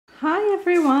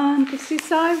everyone, this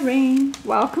is Irene.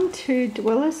 Welcome to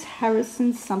Dwyllis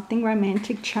Harrison's Something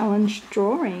Romantic Challenge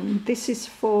drawing. This is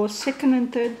for second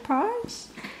and third prize.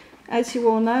 As you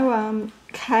all know,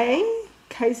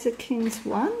 Kazakins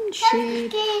won. She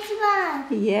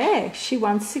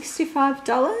won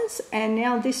 $65, and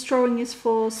now this drawing is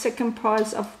for second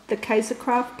prize of the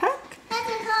Kazakcraft pack.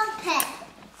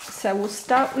 So we'll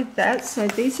start with that. So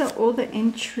these are all the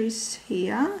entries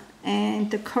here, and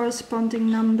the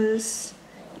corresponding numbers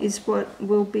is what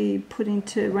will be put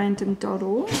into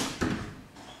random.org.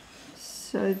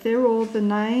 So they're all the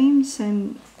names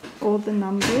and all the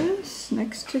numbers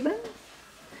next to them.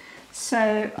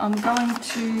 So I'm going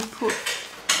to put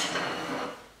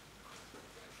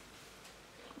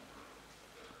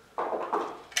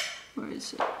where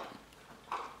is it?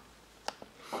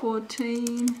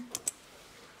 14,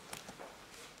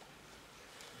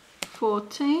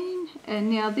 and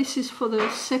now this is for the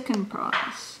second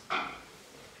prize.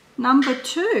 Number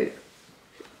 2,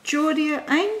 Georgia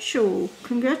Angel,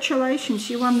 congratulations,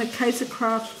 you won the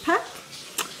Kazakcraft pack.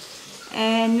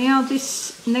 And now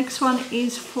this next one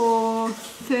is for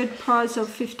third prize of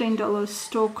 $15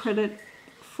 store credit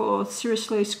for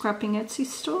Seriously Scrapping Etsy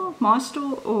store, my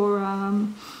store, or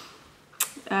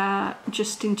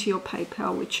just into your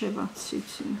PayPal, whichever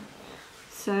suits you.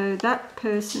 So that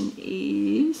person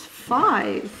is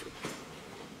 5.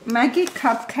 Maggie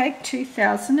Cupcake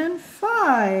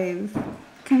 2005.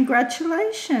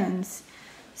 Congratulations.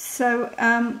 So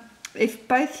if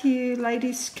both you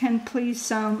ladies can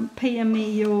please PM me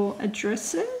your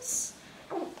addresses.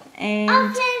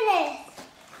 And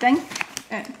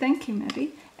thank you,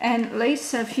 Maddie. And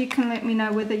Lisa, if you can let me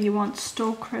know whether you want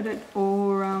store credit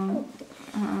or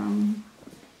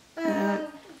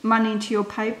money into your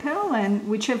PayPal, and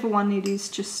whichever one it is,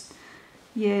 just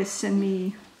send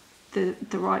me the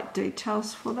right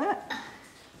details for that.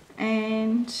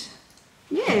 And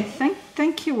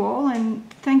thank you all, and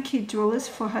thank you, Dwyllis,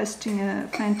 for hosting a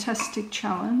fantastic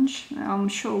challenge. I'm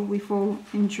sure we've all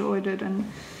enjoyed it,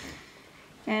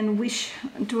 and wish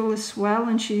Dwyllis well,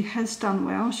 and she has done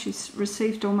well. She's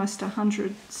received almost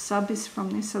 100 subs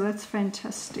from this, so that's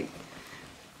fantastic.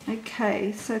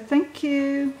 Okay, so thank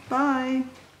you. Bye.